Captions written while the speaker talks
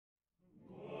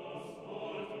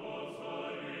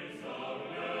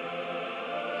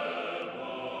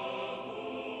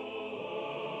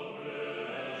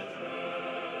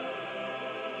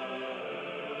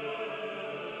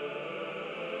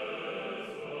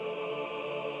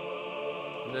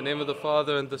In the name of the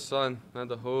Father, and the Son, and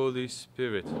the Holy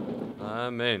Spirit.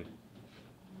 Amen.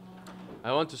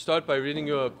 I want to start by reading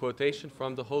you a quotation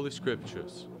from the Holy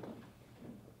Scriptures.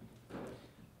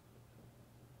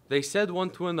 They said one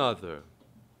to another,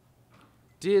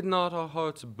 "Did not our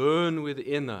hearts burn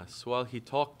within us while he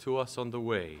talked to us on the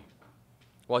way,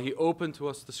 while he opened to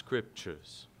us the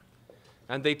Scriptures?"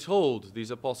 And they told these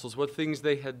apostles what things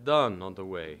they had done on the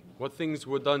way, what things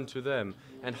were done to them,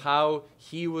 and how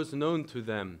he was known to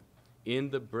them in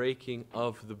the breaking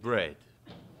of the bread.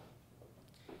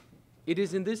 It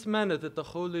is in this manner that the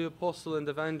Holy Apostle and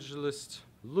Evangelist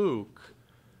Luke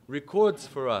records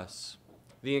for us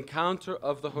the encounter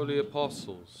of the Holy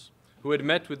Apostles who had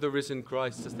met with the risen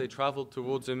Christ as they traveled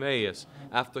towards Emmaus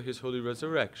after his holy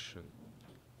resurrection.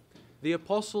 The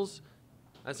apostles,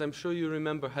 as I'm sure you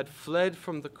remember, had fled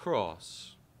from the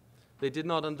cross. They did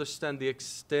not understand the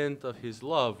extent of his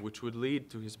love, which would lead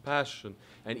to his passion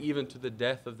and even to the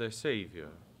death of their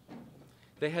Savior.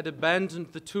 They had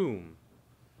abandoned the tomb,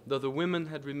 though the women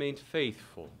had remained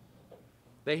faithful.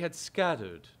 They had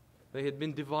scattered. They had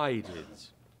been divided,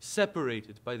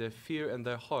 separated by their fear and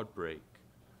their heartbreak.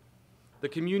 The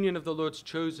communion of the Lord's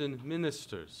chosen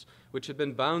ministers, which had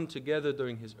been bound together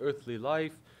during his earthly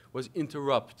life, was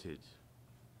interrupted.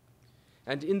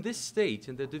 And in this state,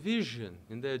 in their division,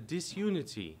 in their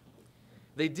disunity,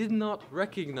 they did not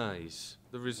recognize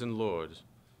the risen Lord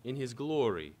in his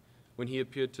glory when he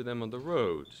appeared to them on the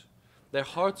road. Their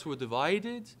hearts were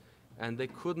divided, and they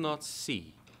could not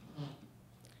see.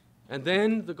 And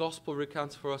then the gospel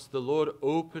recounts for us the Lord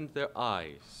opened their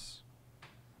eyes.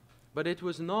 But it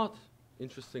was not,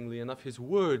 interestingly enough, his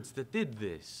words that did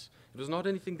this. It was not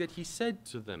anything that he said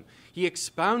to them. He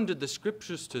expounded the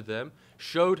Scriptures to them,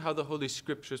 showed how the Holy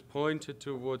Scriptures pointed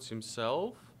towards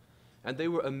himself, and they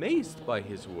were amazed by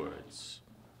his words.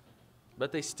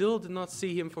 But they still did not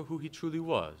see him for who he truly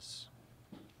was.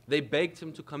 They begged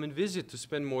him to come and visit, to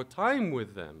spend more time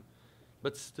with them,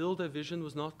 but still their vision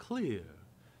was not clear.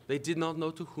 They did not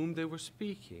know to whom they were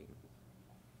speaking.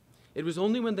 It was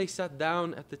only when they sat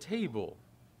down at the table,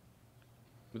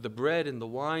 with the bread and the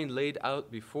wine laid out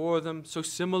before them, so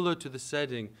similar to the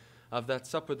setting of that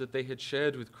supper that they had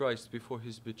shared with Christ before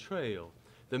his betrayal,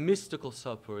 the mystical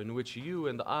supper in which you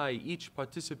and I each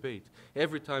participate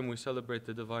every time we celebrate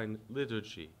the divine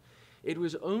liturgy. It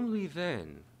was only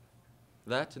then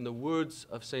that, in the words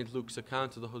of St. Luke's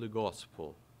account of the Holy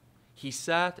Gospel, he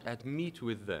sat at meat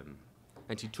with them,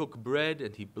 and he took bread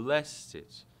and he blessed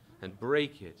it and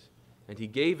brake it, and he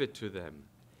gave it to them.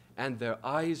 And their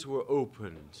eyes were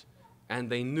opened, and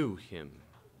they knew him.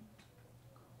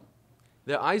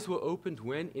 Their eyes were opened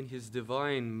when, in his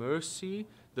divine mercy,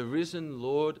 the risen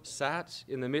Lord sat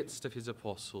in the midst of his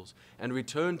apostles and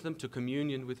returned them to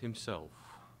communion with himself.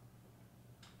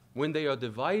 When they are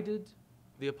divided,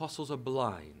 the apostles are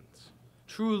blind,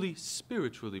 truly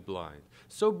spiritually blind,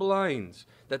 so blind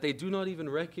that they do not even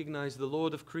recognize the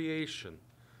Lord of creation,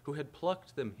 who had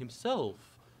plucked them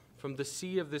himself from the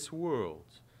sea of this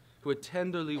world, who had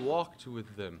tenderly walked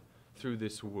with them through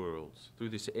this world, through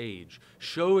this age,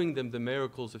 showing them the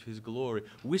miracles of his glory,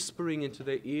 whispering into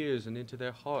their ears and into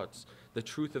their hearts the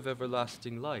truth of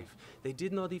everlasting life. They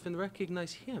did not even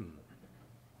recognize him.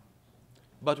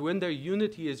 But when their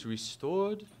unity is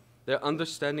restored, their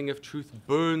understanding of truth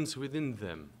burns within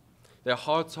them. Their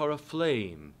hearts are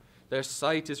aflame. Their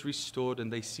sight is restored,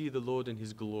 and they see the Lord in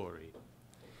his glory.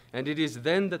 And it is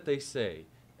then that they say,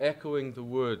 echoing the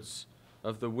words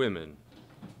of the women,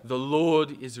 "The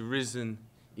Lord is risen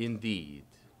indeed."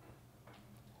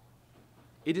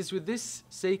 It is with this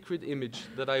sacred image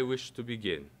that I wish to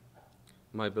begin,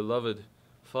 my beloved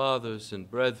fathers and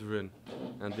brethren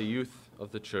and the youth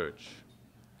of the church.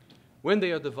 When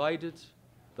they are divided,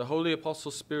 the Holy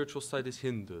Apostles' spiritual sight is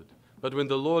hindered, but when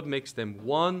the Lord makes them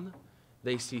one,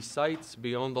 they see sights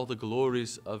beyond all the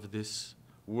glories of this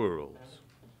world.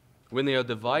 When they are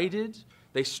divided,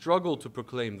 they struggle to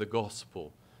proclaim the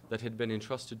gospel that had been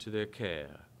entrusted to their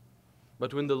care.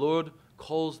 But when the Lord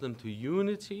calls them to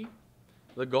unity,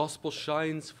 the gospel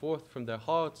shines forth from their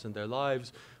hearts and their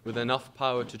lives with enough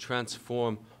power to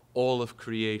transform all of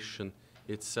creation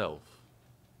itself.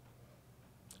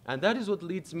 And that is what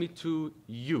leads me to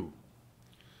you,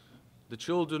 the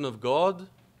children of God,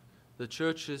 the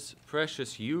church's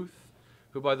precious youth,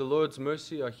 who by the Lord's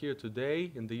mercy are here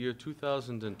today in the year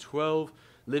 2012,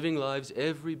 living lives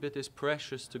every bit as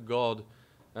precious to God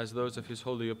as those of his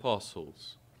holy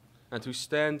apostles, and who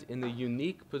stand in a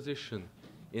unique position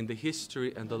in the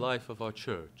history and the life of our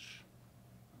church.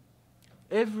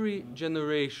 Every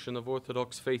generation of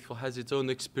Orthodox faithful has its own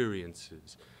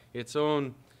experiences, its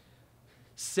own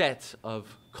set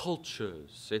of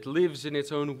cultures. It lives in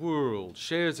its own world,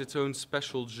 shares its own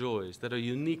special joys that are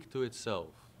unique to itself.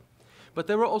 But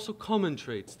there are also common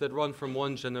traits that run from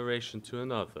one generation to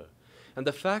another. And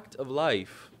the fact of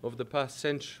life over the past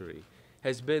century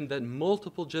has been that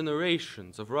multiple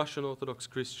generations of Russian Orthodox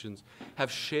Christians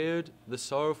have shared the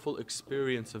sorrowful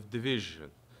experience of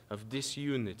division, of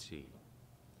disunity,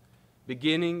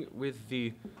 beginning with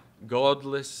the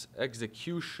godless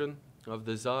execution of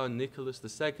the Tsar Nicholas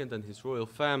II and his royal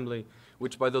family,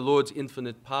 which by the Lord's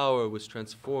infinite power was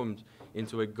transformed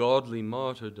into a godly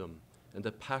martyrdom and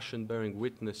a passion-bearing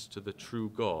witness to the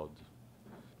true God.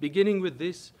 Beginning with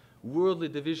this, worldly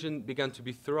division began to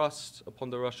be thrust upon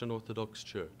the Russian Orthodox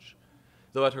Church,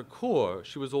 though at her core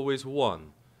she was always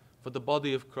one, for the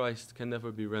body of Christ can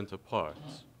never be rent apart.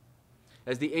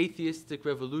 As the atheistic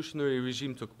revolutionary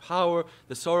regime took power,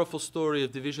 the sorrowful story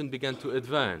of division began to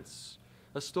advance,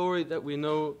 a story that we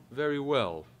know very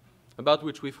well, about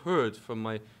which we've heard from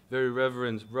my very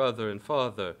reverend brother and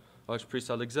father, Archpriest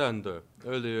Alexander,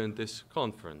 earlier in this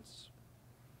conference.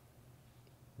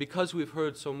 Because we've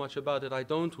heard so much about it, I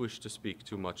don't wish to speak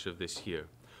too much of this here,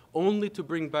 only to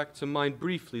bring back to mind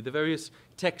briefly the various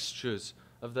textures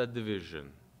of that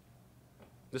division.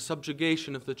 The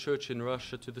subjugation of the Church in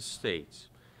Russia to the state,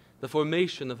 the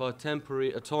formation of our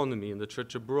temporary autonomy in the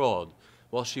Church abroad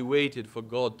while she waited for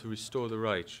God to restore the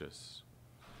righteous,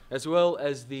 as well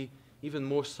as the even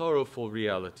more sorrowful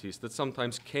realities that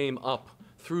sometimes came up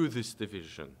through this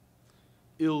division: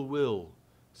 ill will,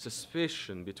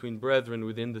 suspicion between brethren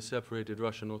within the separated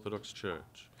Russian Orthodox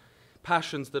Church,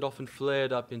 passions that often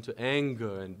flared up into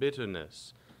anger and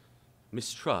bitterness,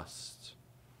 mistrust,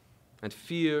 and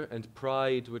fear and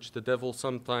pride which the devil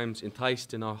sometimes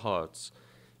enticed in our hearts,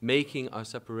 making our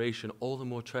separation all the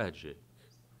more tragic.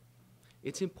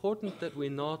 It's important that we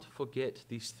not forget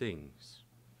these things,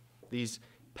 these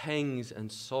pangs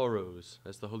and sorrows,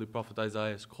 as the Holy Prophet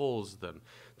Isaiah calls them,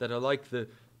 that are like the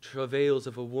travails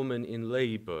of a woman in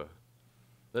labor,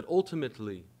 that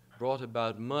ultimately brought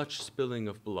about much spilling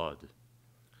of blood.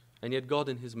 And yet God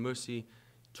in his mercy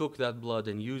took that blood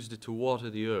and used it to water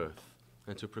the earth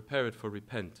and to prepare it for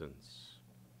repentance.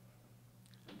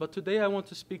 But today I want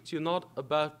to speak to you not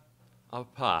about our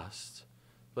past,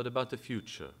 but about the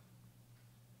future.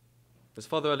 As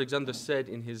Father Alexander said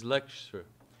in his lecture,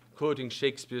 quoting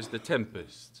Shakespeare's The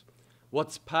Tempest,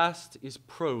 what's past is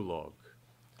prologue.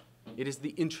 It is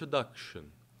the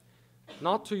introduction,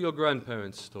 not to your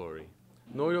grandparents' story,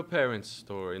 nor your parents'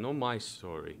 story, nor my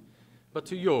story, but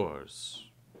to yours.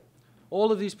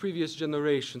 All of these previous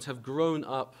generations have grown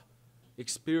up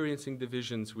experiencing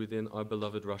divisions within our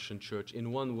beloved Russian Church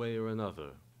in one way or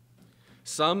another.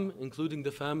 Some, including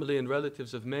the family and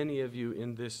relatives of many of you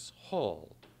in this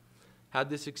hall, had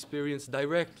this experience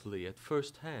directly at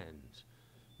first hand.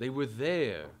 They were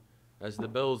there as the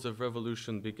bells of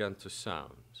revolution began to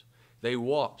sound. They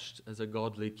watched as a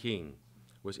godly king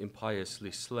was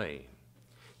impiously slain.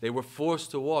 They were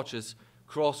forced to watch as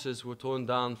crosses were torn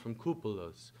down from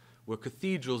cupolas, where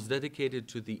cathedrals dedicated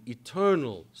to the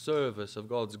eternal service of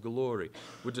God's glory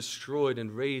were destroyed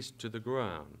and razed to the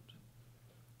ground.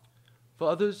 For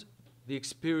others, the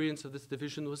experience of this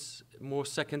division was more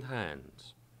second-hand,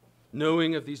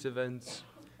 knowing of these events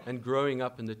and growing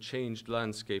up in the changed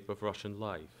landscape of Russian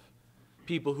life.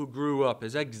 People who grew up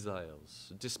as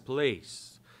exiles,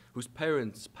 displaced, whose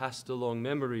parents passed along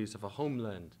memories of a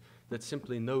homeland that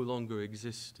simply no longer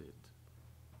existed.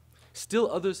 Still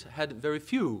others had very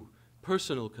few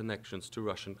personal connections to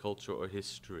Russian culture or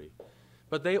history,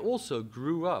 but they also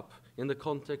grew up in the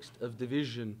context of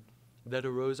division that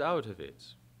arose out of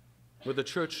it, where the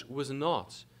Church was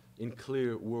not, in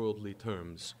clear worldly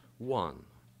terms, one.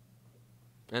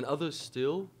 And others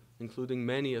still, including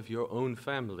many of your own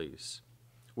families,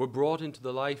 were brought into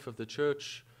the life of the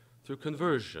Church through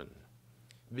conversion,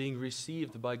 being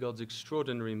received by God's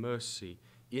extraordinary mercy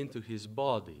into his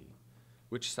body,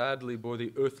 which sadly bore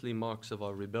the earthly marks of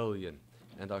our rebellion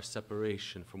and our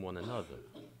separation from one another.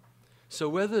 So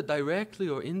whether directly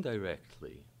or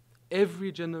indirectly,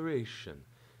 every generation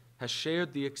has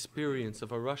shared the experience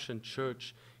of a Russian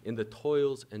Church in the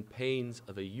toils and pains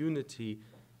of a unity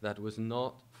that was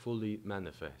not fully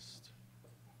manifest,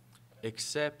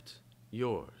 except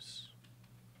yours.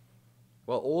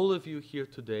 While all of you here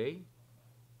today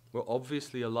were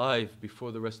obviously alive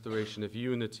before the restoration of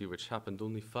unity, which happened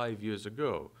only 5 years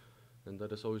ago, and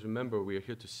let us always remember we are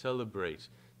here to celebrate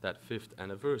that 5th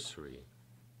anniversary.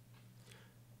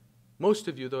 Most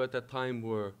of you, though, at that time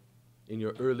were in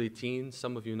your early teens,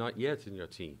 some of you not yet in your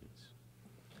teens.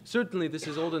 Certainly this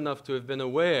is old enough to have been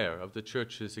aware of the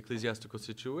Church's ecclesiastical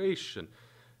situation,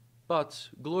 but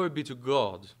glory be to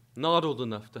God, not old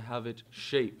enough to have it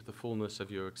shape the fullness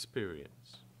of your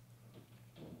experience.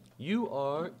 You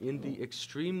are in the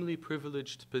extremely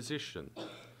privileged position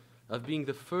of being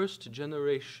the first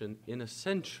generation in a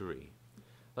century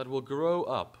that will grow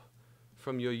up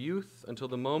from your youth until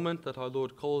the moment that our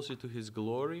Lord calls you to his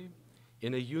glory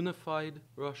in a unified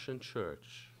Russian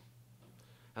church.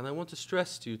 And I want to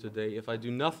stress to you today, if I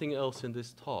do nothing else in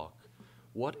this talk,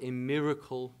 what a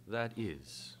miracle that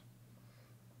is.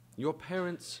 Your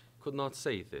parents could not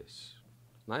say this,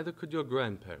 neither could your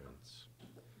grandparents.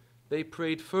 They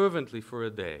prayed fervently for a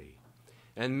day,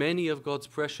 and many of God's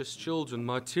precious children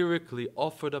martyrically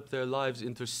offered up their lives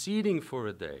interceding for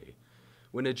a day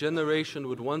when a generation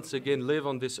would once again live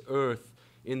on this earth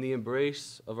in the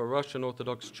embrace of a Russian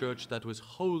Orthodox Church that was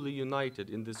wholly united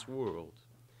in this world.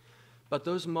 But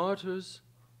those martyrs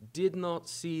did not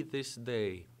see this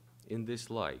day in this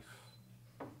life.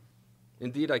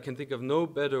 Indeed, I can think of no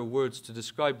better words to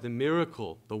describe the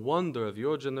miracle, the wonder of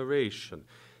your generation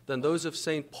than those of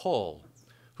St. Paul,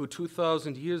 who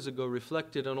 2,000 years ago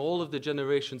reflected on all of the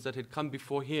generations that had come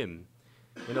before him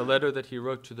in a letter that he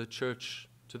wrote to the church,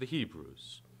 to the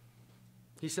Hebrews.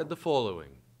 He said the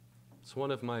following. It's one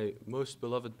of my most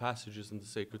beloved passages in the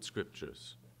sacred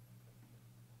scriptures,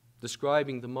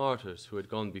 describing the martyrs who had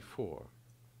gone before.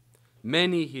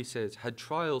 Many, he says, had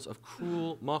trials of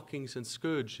cruel mockings and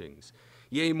scourgings,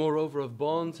 yea, moreover, of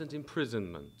bonds and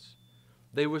imprisonment.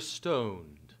 They were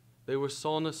stoned, they were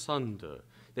sawn asunder,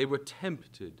 they were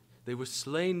tempted, they were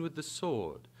slain with the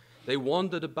sword. They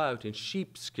wandered about in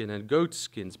sheepskin and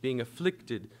goatskins, being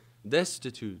afflicted,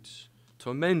 destitute,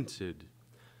 tormented,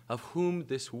 of whom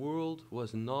this world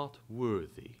was not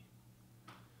worthy.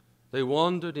 They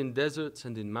wandered in deserts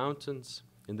and in mountains,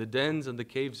 in the dens and the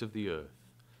caves of the earth.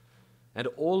 And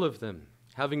all of them,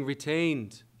 having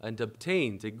retained and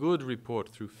obtained a good report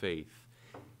through faith,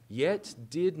 yet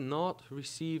did not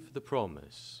receive the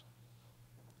promise.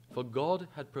 For God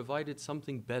had provided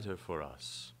something better for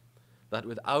us, that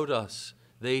without us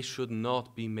they should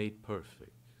not be made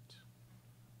perfect.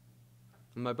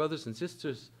 And my brothers and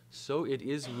sisters, so it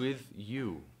is with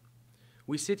you.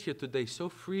 We sit here today so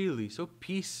freely, so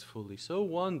peacefully, so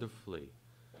wonderfully.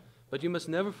 But you must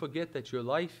never forget that your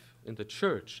life in the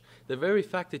church, the very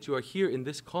fact that you are here in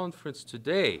this conference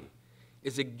today,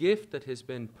 is a gift that has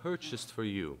been purchased for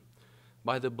you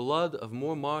by the blood of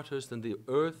more martyrs than the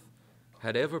earth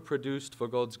had ever produced for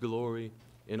God's glory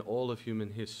in all of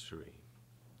human history.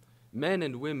 Men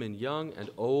and women, young and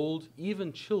old,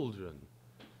 even children,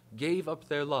 gave up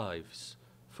their lives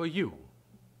for you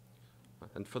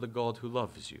and for the God who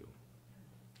loves you.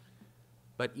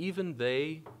 But even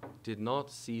they did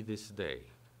not see this day.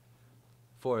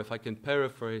 For if I can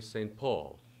paraphrase St.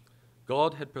 Paul,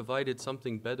 God had provided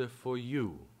something better for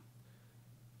you,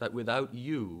 that without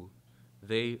you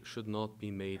they should not be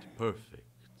made perfect.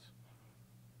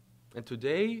 And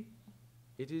today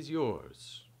it is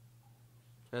yours.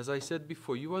 As I said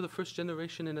before, you are the first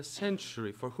generation in a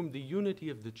century for whom the unity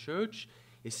of the church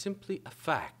is simply a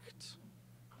fact,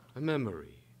 a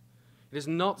memory. It is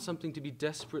not something to be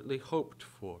desperately hoped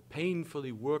for,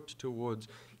 painfully worked towards.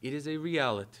 It is a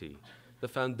reality, the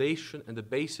foundation and the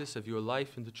basis of your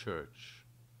life in the church.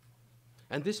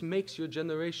 And this makes your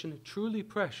generation truly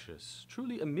precious,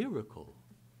 truly a miracle.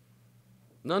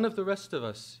 None of the rest of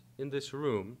us in this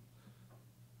room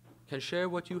can share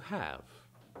what you have.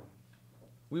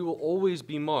 We will always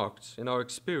be marked in our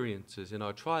experiences, in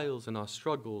our trials, in our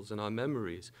struggles, in our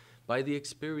memories, by the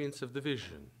experience of the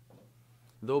vision.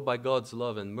 Though by God's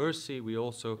love and mercy, we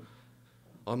also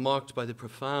are marked by the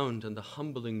profound and the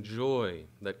humbling joy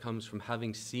that comes from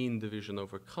having seen the vision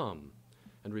overcome,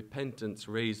 and repentance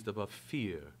raised above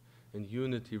fear, and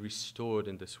unity restored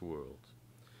in this world.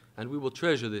 And we will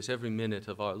treasure this every minute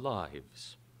of our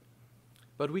lives.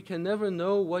 But we can never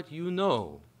know what you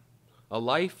know, a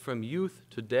life from youth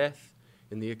to death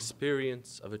in the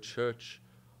experience of a church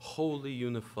wholly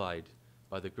unified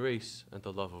by the grace and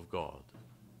the love of God.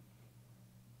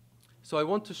 So I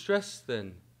want to stress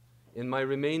then, in my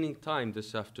remaining time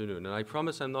this afternoon, and I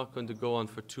promise I'm not going to go on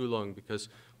for too long because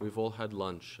we've all had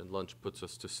lunch, and lunch puts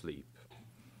us to sleep.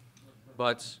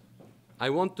 But I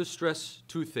want to stress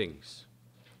two things.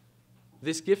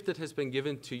 This gift that has been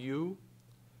given to you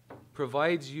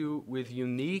provides you with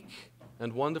unique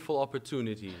and wonderful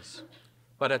opportunities,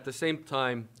 but at the same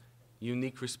time,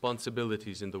 unique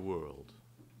responsibilities in the world.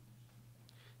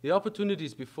 The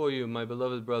opportunities before you, my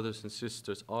beloved brothers and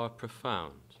sisters, are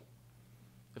profound.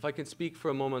 If I can speak for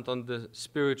a moment on the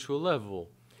spiritual level,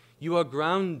 you are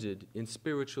grounded in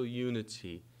spiritual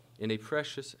unity in a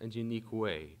precious and unique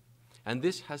way. And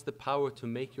this has the power to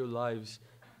make your lives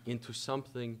into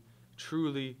something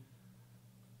truly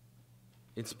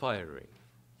inspiring,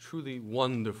 truly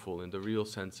wonderful in the real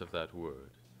sense of that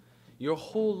word. Your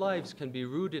whole lives can be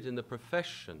rooted in the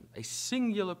profession, a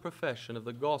singular profession of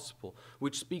the gospel,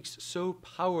 which speaks so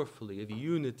powerfully of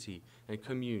unity and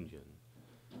communion.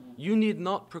 You need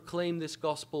not proclaim this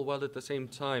gospel while at the same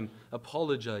time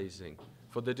apologizing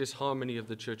for the disharmony of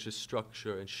the church's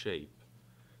structure and shape.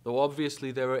 Though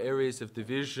obviously there are areas of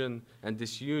division and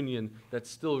disunion that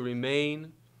still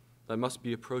remain, that must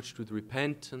be approached with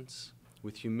repentance,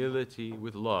 with humility,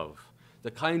 with love. The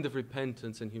kind of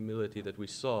repentance and humility that we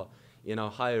saw in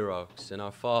our hierarchs and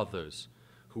our fathers,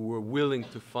 who were willing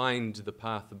to find the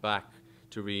path back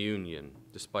to reunion,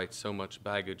 despite so much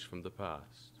baggage from the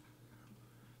past.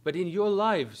 But in your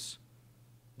lives,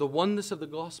 the oneness of the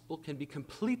gospel can be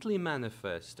completely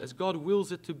manifest, as God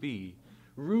wills it to be,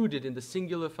 rooted in the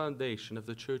singular foundation of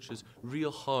the church's real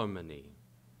harmony.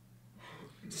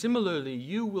 Similarly,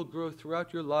 you will grow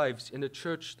throughout your lives in a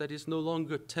church that is no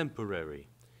longer temporary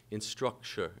in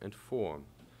structure and form,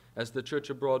 as the church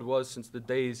abroad was since the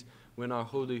days when our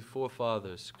holy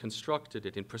forefathers constructed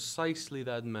it in precisely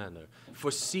that manner,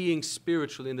 foreseeing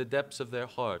spiritually in the depths of their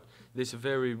heart this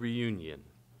very reunion.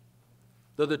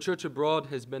 Though the church abroad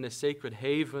has been a sacred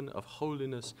haven of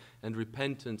holiness and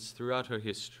repentance throughout her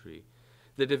history,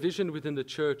 the division within the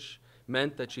church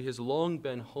meant that she has long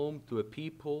been home to a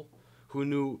people who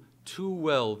knew too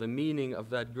well the meaning of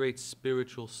that great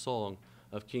spiritual song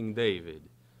of King David.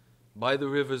 By the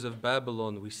rivers of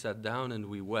Babylon we sat down and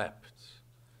we wept.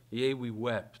 Yea, we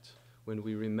wept when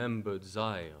we remembered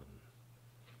Zion.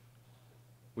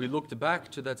 We looked back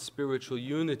to that spiritual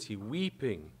unity,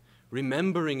 weeping,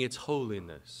 remembering its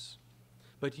holiness.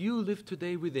 But you live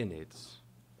today within it.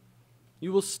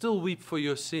 You will still weep for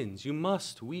your sins. You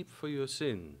must weep for your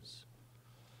sins.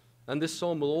 And this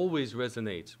psalm will always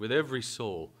resonate with every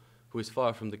soul who is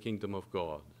far from the kingdom of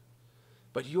God.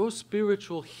 But your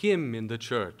spiritual hymn in the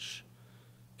church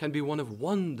can be one of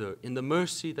wonder in the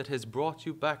mercy that has brought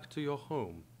you back to your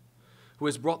home, who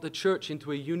has brought the church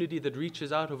into a unity that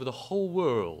reaches out over the whole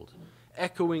world,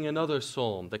 echoing another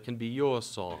psalm that can be your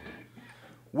song.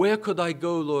 Where could I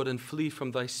go, Lord, and flee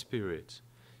from thy spirit?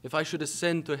 If I should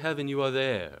ascend to heaven, you are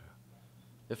there.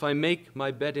 If I make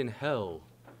my bed in hell,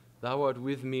 thou art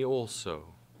with me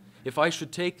also. If I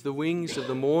should take the wings of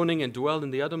the morning and dwell in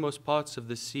the uttermost parts of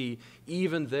the sea,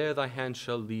 even there thy hand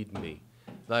shall lead me.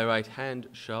 Thy right hand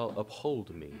shall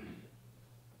uphold me.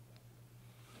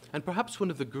 And perhaps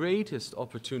one of the greatest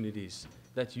opportunities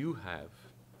that you have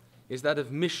is that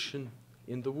of mission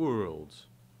in the world,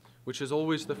 which is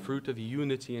always the fruit of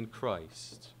unity in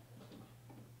Christ.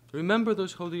 Remember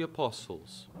those holy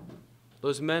apostles,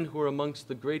 those men who are amongst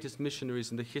the greatest missionaries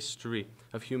in the history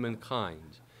of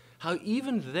humankind, how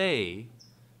even they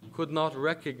could not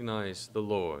recognize the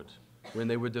Lord when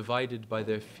they were divided by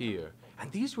their fear.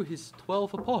 And these were his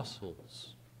 12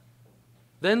 apostles.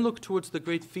 Then look towards the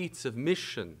great feats of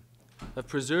mission, of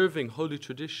preserving holy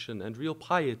tradition and real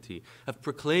piety, of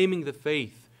proclaiming the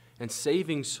faith and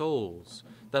saving souls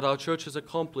that our church has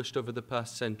accomplished over the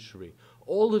past century.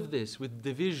 All of this with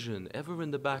division ever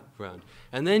in the background.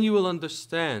 And then you will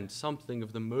understand something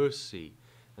of the mercy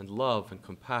and love and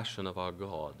compassion of our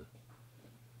God.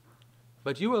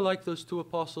 But you are like those 2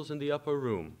 apostles in the upper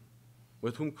room,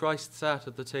 with whom Christ sat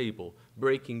at the table,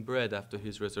 breaking bread after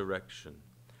his resurrection,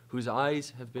 whose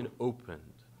eyes have been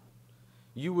opened.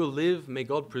 You will live, may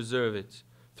God preserve it,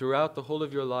 throughout the whole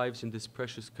of your lives in this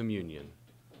precious communion.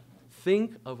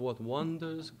 Think of what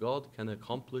wonders God can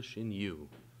accomplish in you.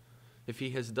 If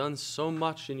he has done so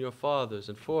much in your fathers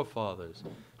and forefathers,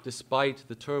 despite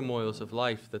the turmoils of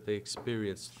life that they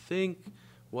experienced, think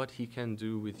what he can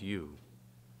do with you.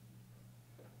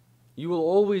 You will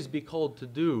always be called to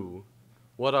do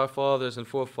what our fathers and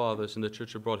forefathers in the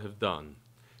church abroad have done,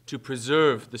 to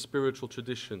preserve the spiritual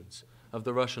traditions of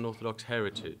the Russian Orthodox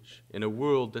heritage in a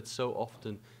world that so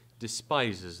often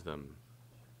despises them,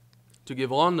 to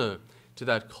give honor to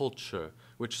that culture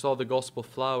which saw the gospel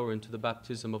flower into the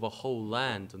baptism of a whole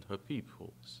land and her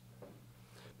peoples.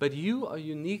 But you are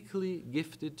uniquely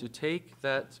gifted to take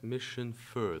that mission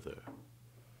further.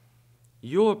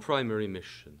 Your primary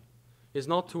mission is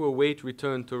not to await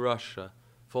return to Russia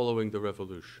following the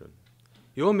revolution.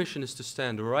 Your mission is to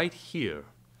stand right here,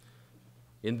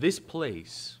 in this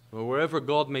place, or wherever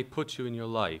God may put you in your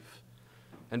life,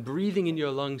 and breathing in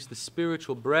your lungs the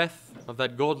spiritual breath of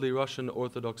that godly Russian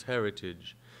Orthodox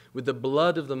heritage, with the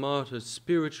blood of the martyrs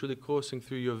spiritually coursing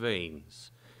through your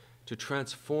veins, to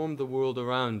transform the world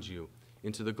around you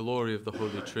into the glory of the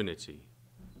Holy Trinity.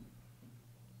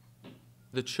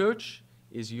 The church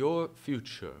is your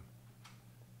future,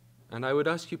 And I would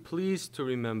ask you please to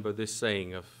remember this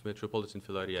saying of Metropolitan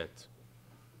Filariet.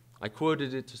 I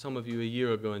quoted it to some of you a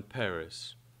year ago in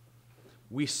Paris.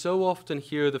 We so often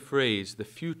hear the phrase, the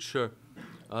future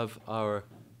of our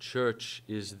church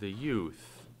is the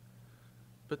youth.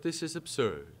 But this is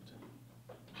absurd.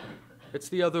 It's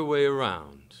the other way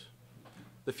around.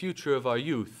 The future of our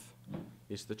youth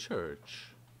is the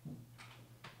church.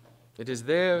 It is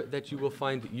there that you will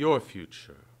find your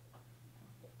future.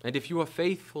 And if you are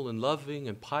faithful and loving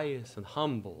and pious and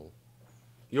humble,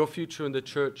 your future in the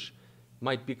church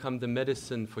might become the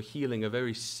medicine for healing a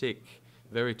very sick,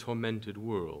 very tormented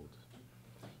world.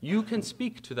 You can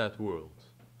speak to that world.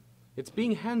 It's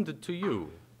being handed to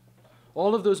you.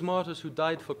 All of those martyrs who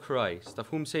died for Christ, of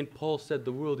whom St. Paul said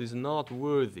the world is not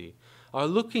worthy, are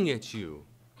looking at you,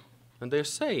 and they're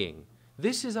saying,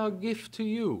 this is our gift to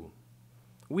you.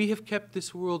 We have kept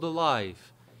this world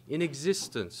alive, in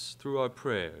existence through our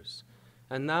prayers,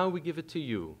 and now we give it to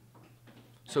you.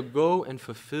 So go and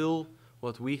fulfill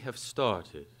what we have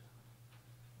started.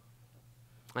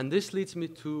 And this leads me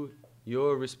to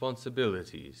your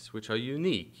responsibilities, which are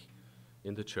unique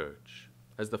in the church,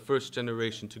 as the first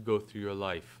generation to go through your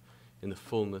life in the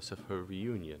fullness of her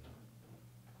reunion.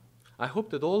 I hope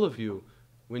that all of you,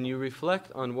 when you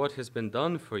reflect on what has been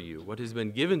done for you, what has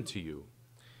been given to you,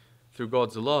 through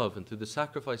God's love and through the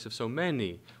sacrifice of so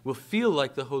many, will feel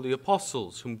like the holy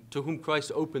apostles to whom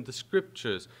Christ opened the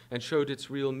scriptures and showed its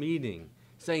real meaning,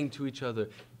 saying to each other,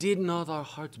 did not our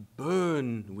hearts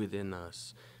burn within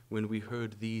us when we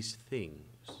heard these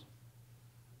things?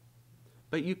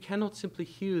 But you cannot simply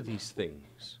hear these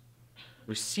things,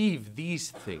 receive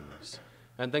these things,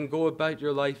 and then go about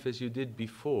your life as you did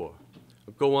before,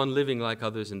 or go on living like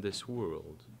others in this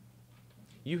world.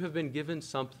 You have been given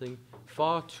something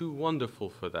far too wonderful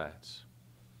for that.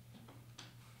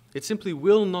 It simply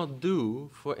will not do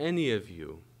for any of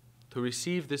you to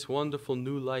receive this wonderful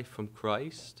new life from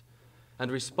Christ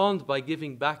and respond by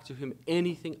giving back to him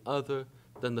anything other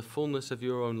than the fullness of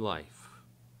your own life.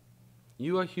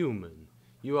 You are human.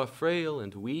 You are frail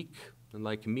and weak, and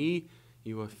like me,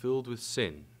 you are filled with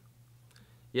sin.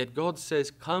 Yet God says,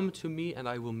 come to me and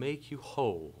I will make you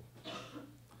whole.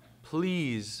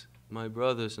 Please, my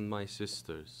brothers and my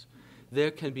sisters,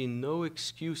 there can be no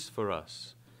excuse for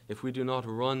us if we do not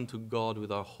run to God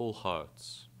with our whole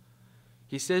hearts.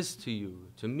 He says to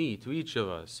you, to me, to each of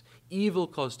us, evil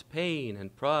caused pain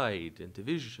and pride and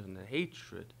division and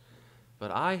hatred,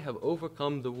 but I have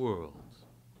overcome the world.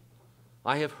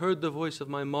 I have heard the voice of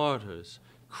my martyrs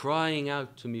crying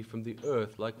out to me from the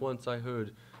earth like once I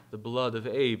heard the blood of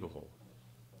Abel,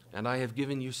 and I have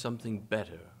given you something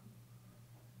better.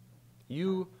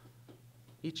 You,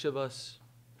 each of us,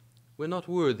 we're not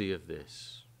worthy of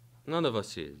this. None of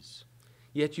us is.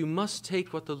 Yet you must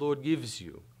take what the Lord gives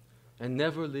you and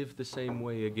never live the same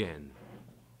way again.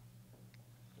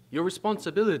 Your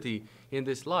responsibility in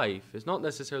this life is not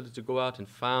necessarily to go out and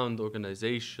found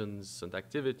organizations and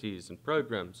activities and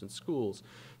programs and schools,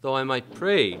 though I might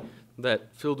pray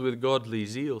that, filled with godly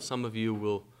zeal, some of you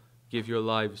will give your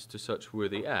lives to such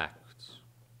worthy acts.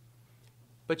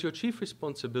 But your chief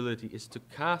responsibility is to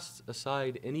cast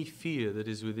aside any fear that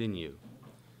is within you,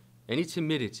 any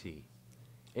timidity,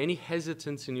 any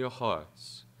hesitance in your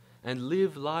hearts, and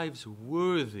live lives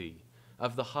worthy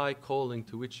of the high calling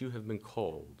to which you have been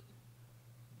called.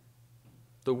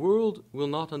 The world will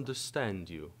not understand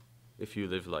you if you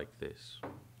live like this,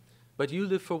 but you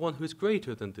live for one who is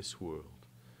greater than this world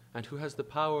and who has the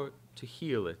power to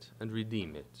heal it and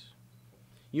redeem it.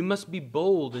 You must be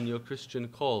bold in your Christian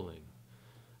calling.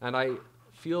 And I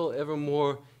feel ever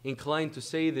more inclined to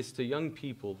say this to young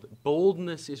people, that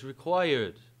boldness is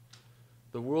required.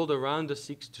 The world around us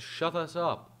seeks to shut us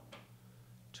up,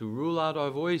 to rule out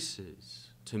our voices,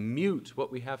 to mute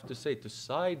what we have to say, to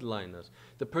sideline us.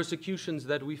 The persecutions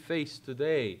that we face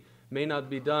today may not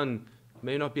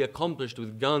be accomplished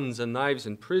with guns and knives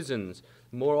and prisons.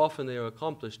 More often they are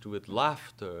accomplished with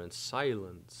laughter and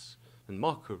silence and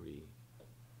mockery.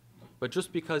 But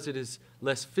just because it is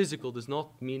less physical does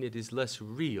not mean it is less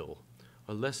real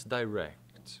or less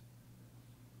direct.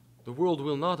 The world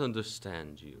will not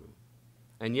understand you,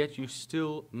 and yet you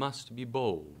still must be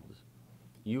bold.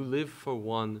 You live for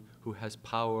one who has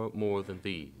power more than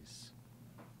these.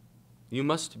 You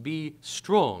must be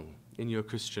strong in your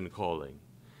Christian calling.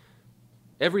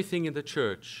 Everything in the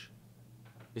church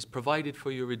is provided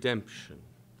for your redemption.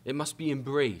 It must be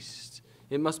embraced.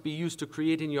 It must be used to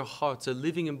create in your hearts a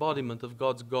living embodiment of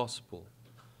God's gospel.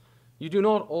 You do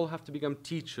not all have to become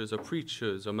teachers or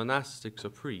preachers or monastics or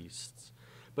priests,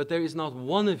 but there is not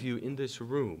one of you in this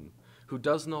room who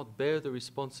does not bear the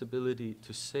responsibility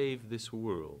to save this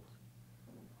world.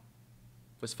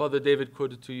 As Father David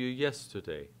quoted to you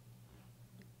yesterday,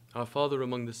 our Father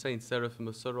among the saints, Seraphim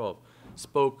of Sarov,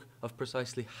 spoke of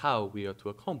precisely how we are to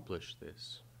accomplish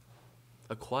this.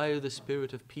 Acquire the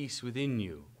spirit of peace within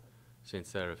you, Saint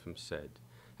Seraphim said,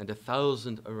 and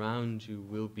 1,000 around you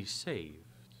will be saved.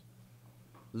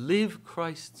 Live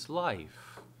Christ's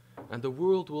life, and the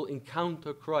world will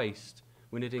encounter Christ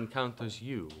when it encounters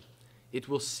you. It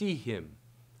will see him,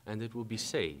 and it will be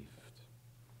saved.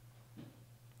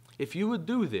 If you would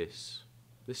do this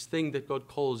thing that God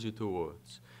calls you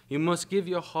towards, you must give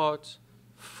your heart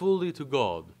fully to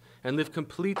God and live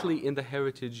completely in the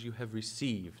heritage you have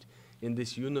received in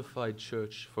this unified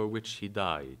church for which he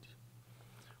died.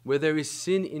 Where there is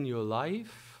sin in your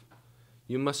life,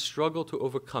 you must struggle to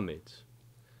overcome it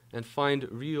and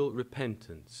find real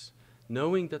repentance,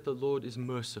 knowing that the Lord is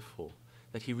merciful,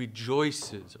 that he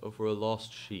rejoices over a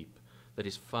lost sheep that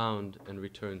is found and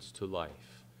returns to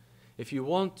life. If you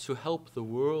want to help the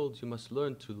world, you must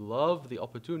learn to love the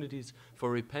opportunities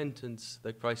for repentance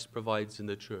that Christ provides in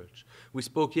the church. We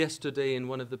spoke yesterday in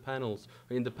one of the panels,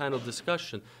 in the panel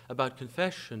discussion, about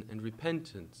confession and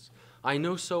repentance. I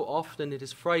know so often it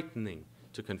is frightening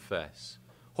to confess.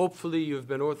 Hopefully you have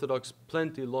been Orthodox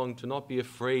plenty long to not be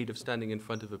afraid of standing in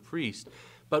front of a priest,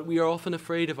 but we are often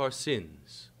afraid of our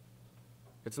sins.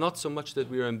 It's not so much that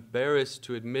we are embarrassed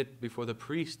to admit before the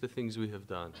priest the things we have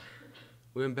done.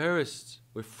 We're embarrassed,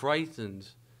 we're frightened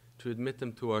to admit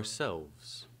them to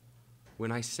ourselves. When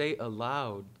I say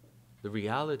aloud the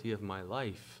reality of my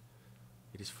life,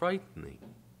 it is frightening.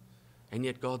 And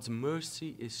yet God's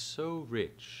mercy is so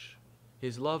rich,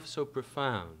 his love so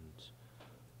profound.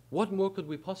 What more could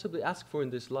we possibly ask for in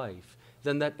this life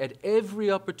than that at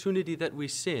every opportunity that we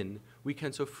sin, we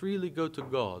can so freely go to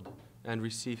God and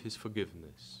receive his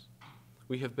forgiveness?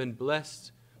 We have been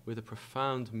blessed with a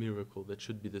profound miracle that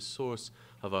should be the source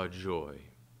of our joy.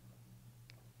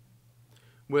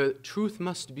 Where truth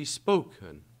must be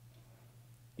spoken,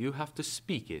 you have to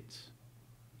speak it.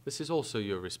 This is also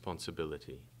your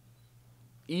responsibility.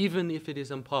 Even if it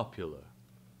is unpopular,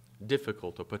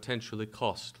 difficult, or potentially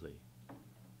costly.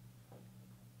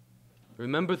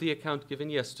 Remember the account given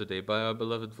yesterday by our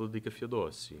beloved Vladika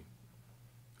Fyodosy,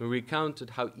 who recounted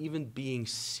how even being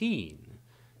seen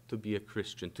to be a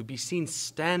Christian, to be seen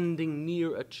standing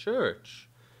near a church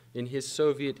in his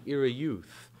Soviet-era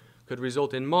youth, could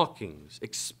result in mockings,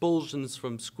 expulsions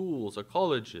from schools or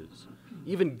colleges,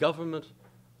 even government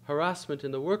harassment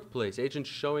in the workplace, agents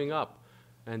showing up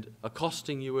and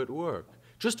accosting you at work,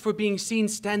 just for being seen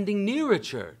standing near a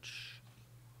church.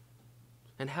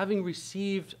 And having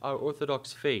received our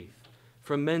Orthodox faith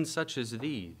from men such as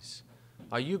these,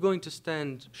 are you going to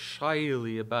stand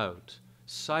shyly about,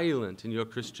 silent in your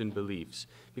Christian beliefs,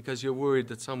 because you're worried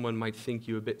that someone might think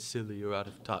you a bit silly or out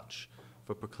of touch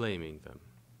for proclaiming them?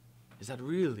 Is that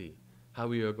really how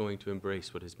we are going to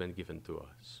embrace what has been given to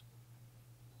us?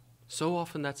 So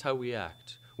often that's how we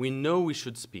act. We know we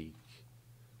should speak.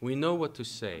 We know what to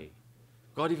say.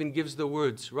 God even gives the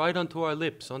words right onto our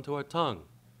lips, onto our tongue.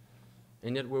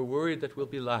 And yet we're worried that we'll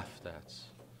be laughed at.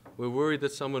 We're worried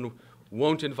that someone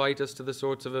won't invite us to the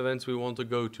sorts of events we want to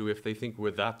go to if they think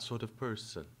we're that sort of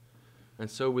person.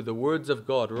 And so with the words of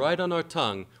God right on our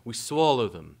tongue, we swallow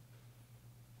them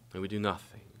and we do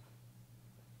nothing.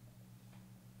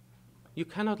 You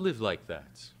cannot live like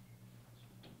that.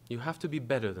 You have to be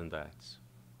better than that.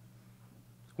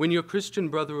 When your Christian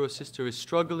brother or sister is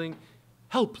struggling,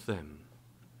 help them.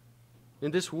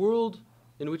 In this world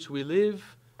in which we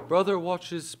live, brother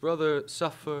watches brother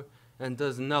suffer and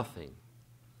does nothing.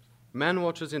 Man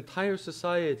watches entire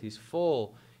societies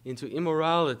fall into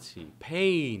immorality,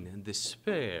 pain, and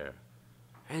despair,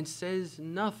 and says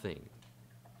nothing.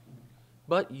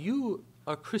 But you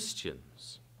are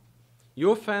Christians.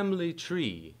 Your family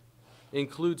tree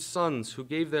includes sons who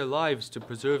gave their lives to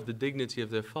preserve the dignity of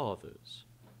their fathers,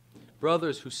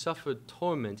 brothers who suffered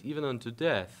torment even unto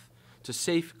death to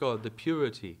safeguard the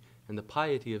purity and the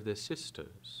piety of their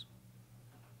sisters.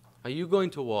 Are you going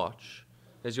to watch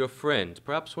as your friend,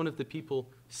 perhaps one of the people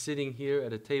sitting here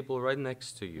at a table right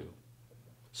next to you,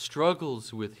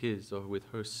 struggles with his or with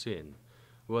her sin,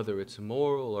 whether it's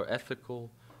moral or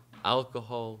ethical,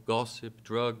 alcohol, gossip,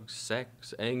 drugs,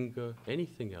 sex, anger,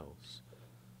 anything else?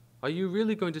 Are you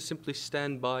really going to simply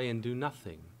stand by and do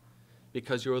nothing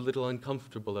because you're a little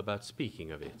uncomfortable about speaking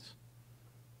of it?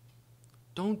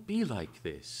 Don't be like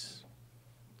this.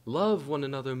 Love one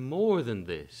another more than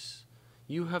this.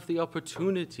 You have the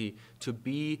opportunity to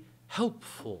be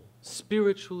helpful,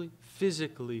 spiritually,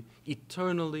 physically,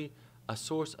 eternally, a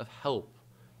source of help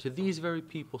to these very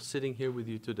people sitting here with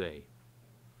you today.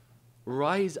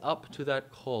 Rise up to that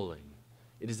calling.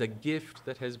 It is a gift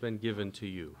that has been given to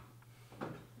you.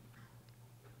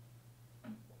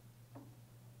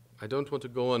 I don't want to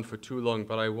go on for too long,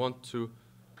 but I want to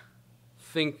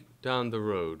think down the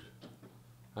road.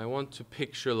 I want to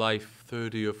picture life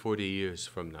 30 or 40 years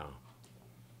from now.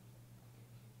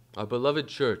 Our beloved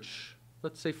church,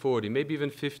 let's say 40, maybe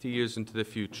even 50 years into the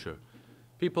future.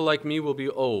 People like me will be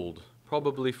old,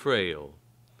 probably frail.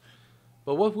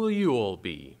 But what will you all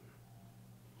be?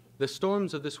 The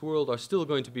storms of this world are still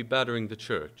going to be battering the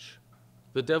church.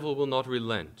 The devil will not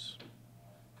relent.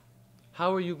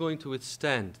 How are you going to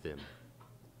withstand them?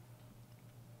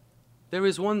 There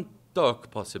is one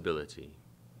dark possibility,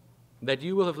 that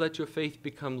you will have let your faith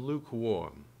become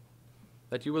lukewarm,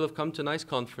 that you will have come to nice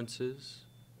conferences,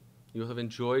 you will have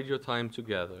enjoyed your time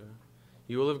together,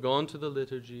 you will have gone to the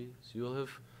liturgies, you will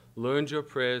have learned your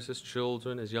prayers as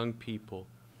children, as young people,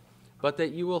 but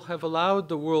that you will have allowed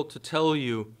the world to tell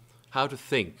you how to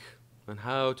think and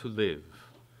how to live,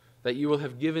 that you will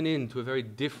have given in to a very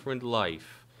different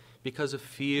life because of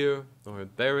fear or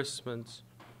embarrassment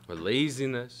or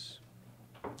laziness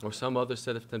or some other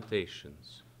set of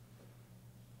temptations.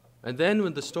 And then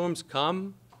when the storms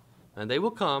come, and they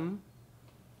will come,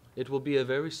 it will be a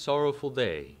very sorrowful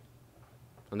day,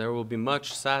 and there will be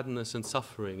much sadness and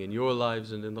suffering in your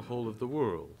lives and in the whole of the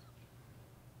world.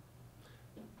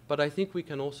 But I think we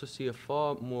can also see a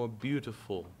far more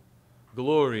beautiful,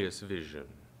 glorious vision,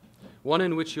 one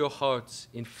in which your hearts,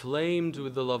 inflamed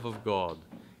with the love of God,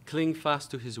 cling fast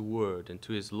to His word and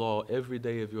to His law every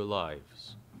day of your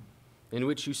lives, in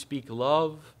which you speak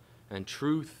love and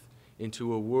truth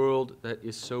into a world that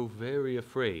is so very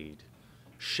afraid,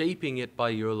 shaping it by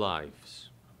your lives.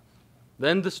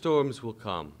 Then the storms will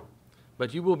come,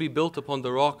 but you will be built upon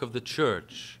the rock of the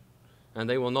church, and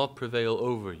they will not prevail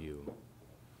over you.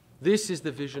 This is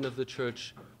the vision of the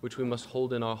church which we must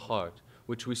hold in our heart,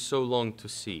 which we so long to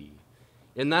see.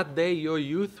 In that day, your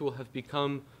youth will have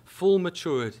become full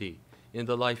maturity in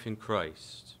the life in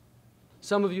Christ.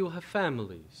 Some of you will have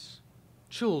families,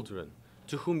 children,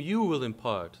 to whom you will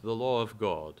impart the law of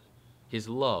God, His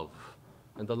love,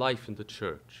 and the life in the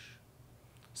church.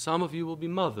 Some of you will be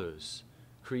mothers,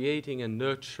 creating and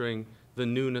nurturing the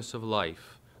newness of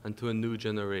life unto a new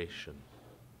generation.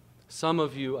 Some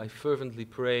of you, I fervently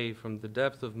pray from the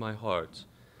depth of my heart,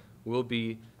 will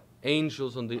be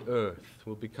angels on the earth,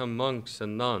 will become monks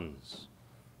and nuns.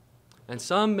 And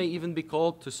some may even be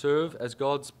called to serve as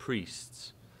God's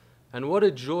priests. And what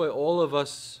a joy all of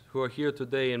us who are here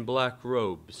today in black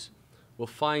robes will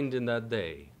find in that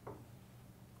day.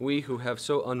 We who have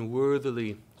so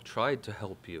unworthily tried to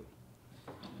help you,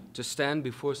 to stand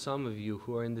before some of you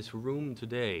who are in this room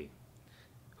today,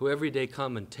 who every day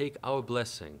come and take our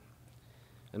blessing,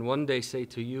 and one day say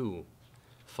to you,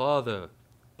 Father,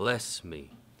 bless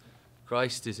me.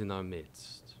 Christ is in our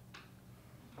midst.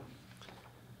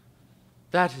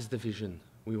 That is the vision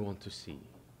we want to see.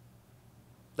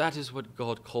 That is what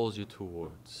God calls you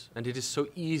towards, and it is so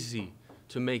easy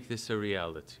to make this a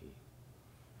reality.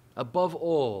 Above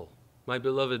all, my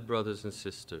beloved brothers and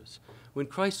sisters, when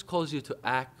Christ calls you to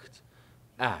act,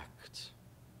 act.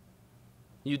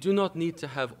 You do not need to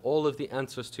have all of the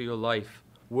answers to your life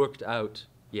worked out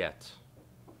yet.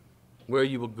 Where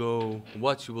you will go,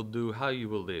 what you will do, how you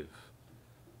will live.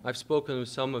 I've spoken with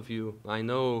some of you. I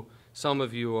know some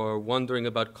of you are wondering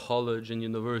about college and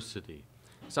university.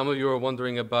 Some of you are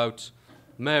wondering about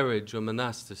marriage or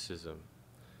monasticism.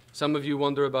 Some of you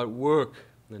wonder about work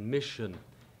and mission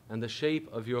and the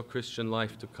shape of your Christian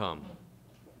life to come.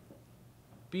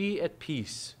 Be at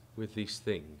peace with these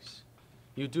things.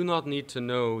 You do not need to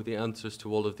know the answers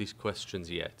to all of these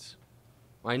questions yet.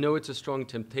 I know it's a strong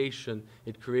temptation.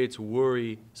 It creates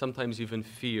worry, sometimes even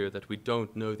fear that we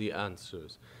don't know the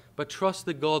answers. But trust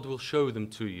that God will show them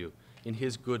to you in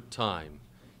His good time.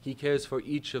 He cares for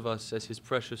each of us as His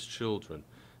precious children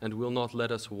and will not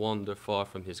let us wander far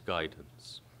from His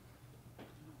guidance.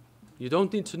 You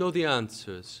don't need to know the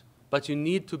answers, but you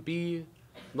need to be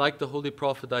like the holy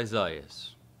prophet Isaiah,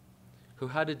 who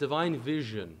had a divine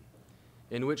vision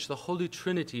in which the Holy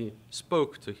Trinity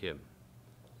spoke to him,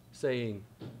 saying,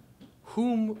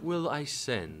 "Whom will I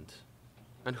send,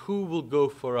 and who will go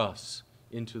for us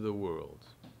into the world?"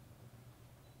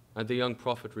 And the young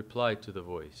prophet replied to the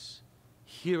voice,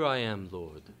 "Here I am,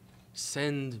 Lord,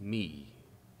 send me."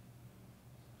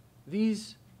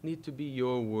 These need to be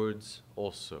your words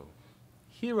also.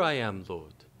 Here I am,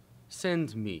 Lord,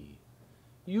 send me.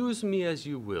 Use me as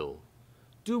you will.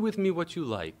 Do with me what you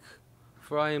like,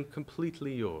 for I am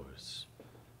completely yours,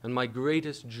 and my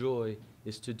greatest joy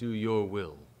is to do your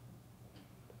will.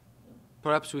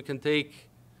 Perhaps we can take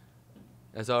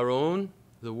as our own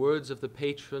the words of the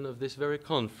patron of this very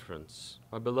conference,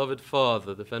 our beloved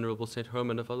father, the Venerable St.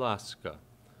 Herman of Alaska,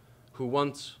 who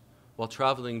once, while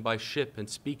traveling by ship and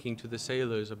speaking to the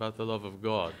sailors about the love of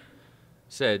God,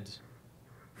 said,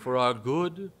 "For our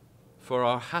good, for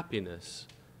our happiness,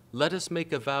 let us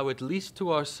make a vow at least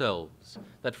to ourselves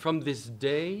that from this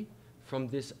day, from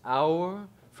this hour,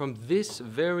 from this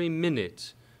very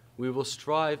minute, we will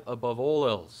strive above all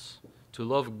else to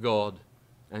love God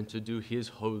and to do His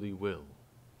holy will."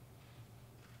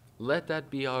 Let that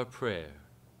be our prayer.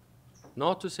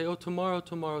 Not to say, oh, tomorrow,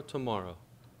 tomorrow, tomorrow.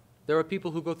 There are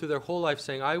people who go through their whole life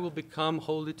saying, I will become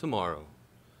holy tomorrow.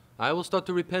 I will start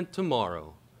to repent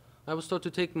tomorrow. I will start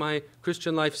to take my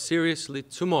Christian life seriously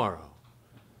tomorrow.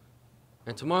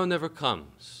 And tomorrow never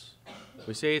comes.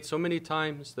 We say it so many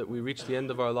times that we reach the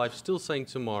end of our life still saying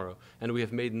tomorrow, and we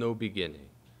have made no beginning.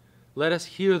 Let us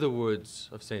hear the words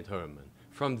of St. Herman.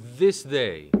 From this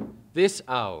day, this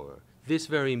hour, this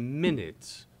very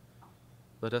minute,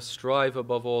 let us strive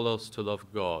above all else to love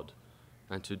God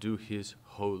and to do His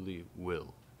holy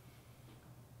will.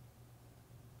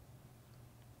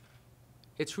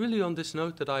 It's really on this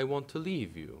note that I want to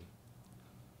leave you,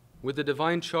 with the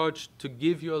divine charge to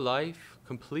give your life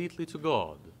completely to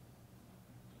God.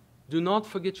 Do not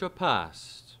forget your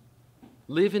past.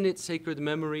 Live in its sacred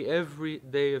memory every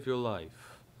day of your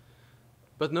life.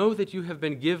 But know that you have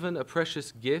been given a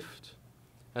precious gift,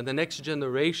 and the next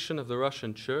generation of the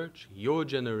Russian Church, your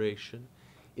generation,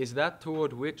 is that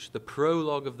toward which the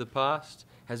prologue of the past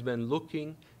has been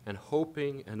looking and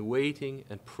hoping and waiting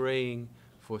and praying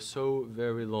for so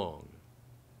very long.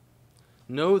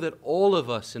 Know that all of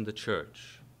us in the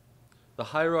Church, the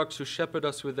hierarchs who shepherd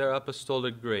us with their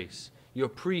apostolic grace, your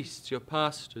priests, your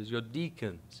pastors, your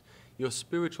deacons, your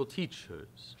spiritual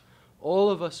teachers, all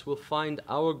of us will find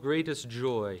our greatest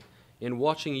joy in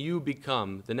watching you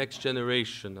become the next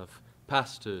generation of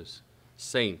pastors,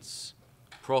 saints,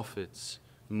 prophets,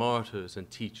 martyrs, and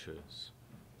teachers.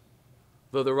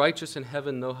 Though the righteous in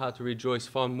heaven know how to rejoice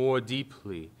far more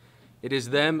deeply, it is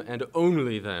them and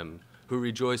only them who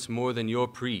rejoice more than your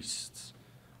priests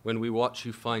when we watch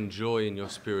you find joy in your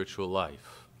spiritual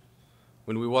life,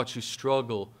 when we watch you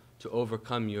struggle to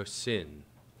overcome your sin,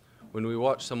 when we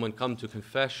watch someone come to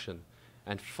confession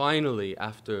and finally,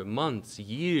 after months,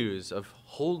 years of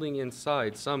holding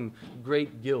inside some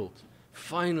great guilt,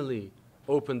 finally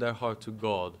open their heart to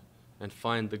God and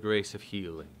find the grace of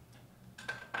healing.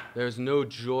 There is no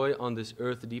joy on this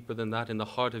earth deeper than that in the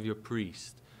heart of your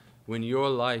priest, when your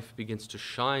life begins to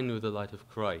shine with the light of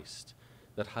Christ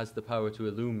that has the power to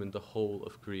illumine the whole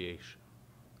of creation.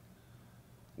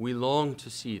 We long to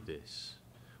see this.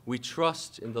 We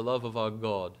trust in the love of our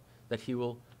God that He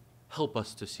will help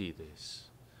us to see this.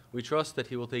 We trust that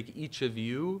He will take each of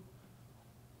you,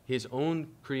 His own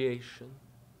creation,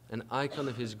 an icon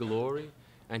of His glory,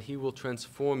 and He will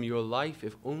transform your life,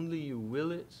 if only you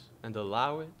will it and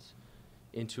allow it,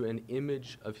 into an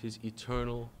image of His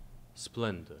eternal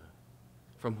splendor,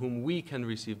 from whom we can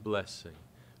receive blessing,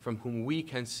 from whom we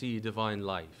can see divine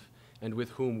life, and with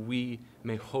whom we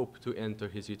may hope to enter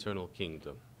His eternal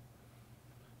kingdom.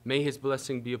 May His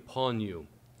blessing be upon you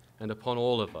and upon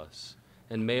all of us,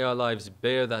 and may our lives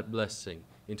bear that blessing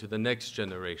into the next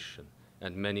generation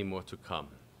and many more to come.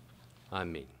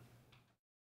 Amen.